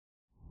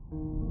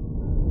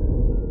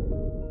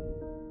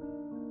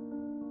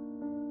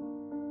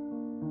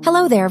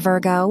Hello there,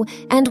 Virgo,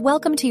 and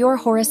welcome to your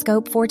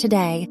horoscope for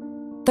today,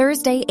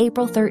 Thursday,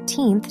 April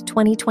 13th,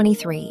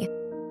 2023.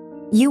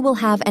 You will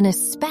have an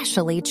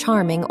especially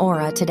charming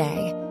aura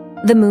today.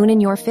 The moon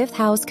in your fifth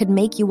house could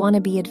make you want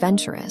to be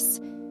adventurous.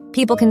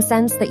 People can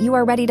sense that you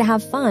are ready to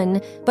have fun,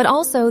 but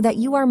also that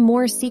you are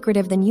more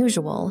secretive than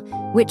usual,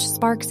 which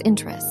sparks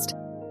interest.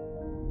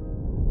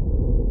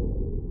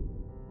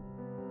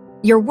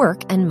 Your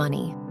work and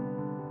money.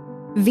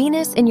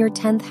 Venus in your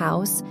 10th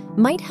house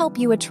might help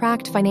you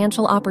attract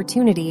financial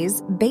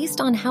opportunities based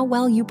on how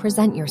well you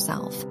present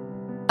yourself.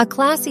 A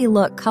classy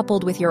look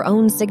coupled with your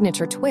own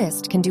signature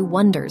twist can do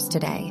wonders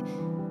today.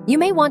 You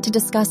may want to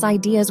discuss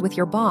ideas with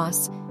your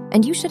boss,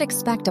 and you should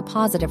expect a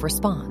positive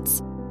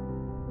response.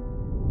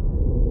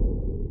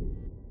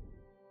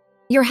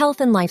 Your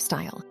health and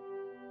lifestyle.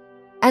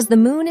 As the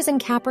moon is in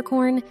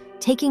Capricorn,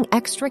 taking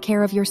extra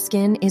care of your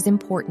skin is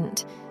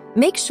important.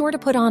 Make sure to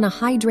put on a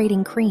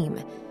hydrating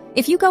cream.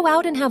 If you go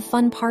out and have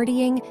fun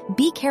partying,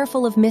 be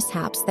careful of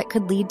mishaps that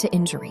could lead to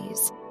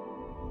injuries.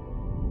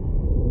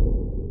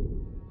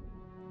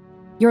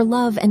 Your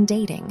love and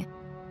dating.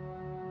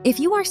 If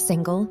you are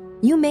single,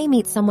 you may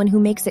meet someone who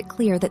makes it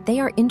clear that they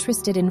are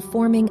interested in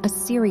forming a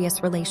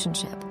serious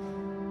relationship.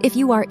 If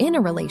you are in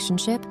a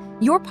relationship,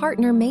 your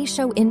partner may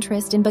show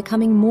interest in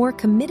becoming more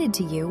committed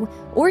to you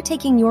or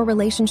taking your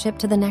relationship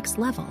to the next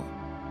level.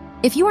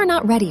 If you are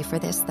not ready for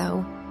this,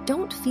 though,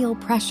 don't feel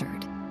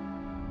pressured.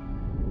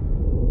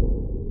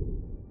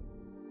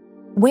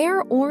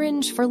 Wear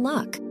orange for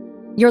luck.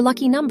 Your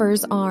lucky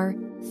numbers are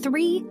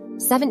 3,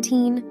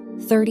 17,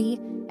 30,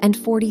 and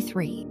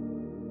 43.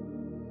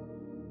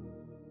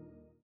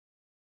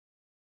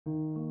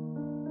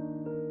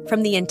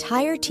 From the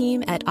entire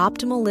team at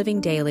Optimal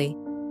Living Daily,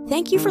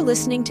 thank you for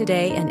listening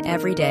today and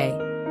every day.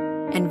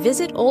 And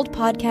visit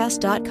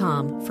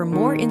oldpodcast.com for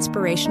more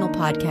inspirational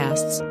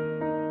podcasts.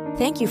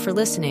 Thank you for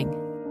listening.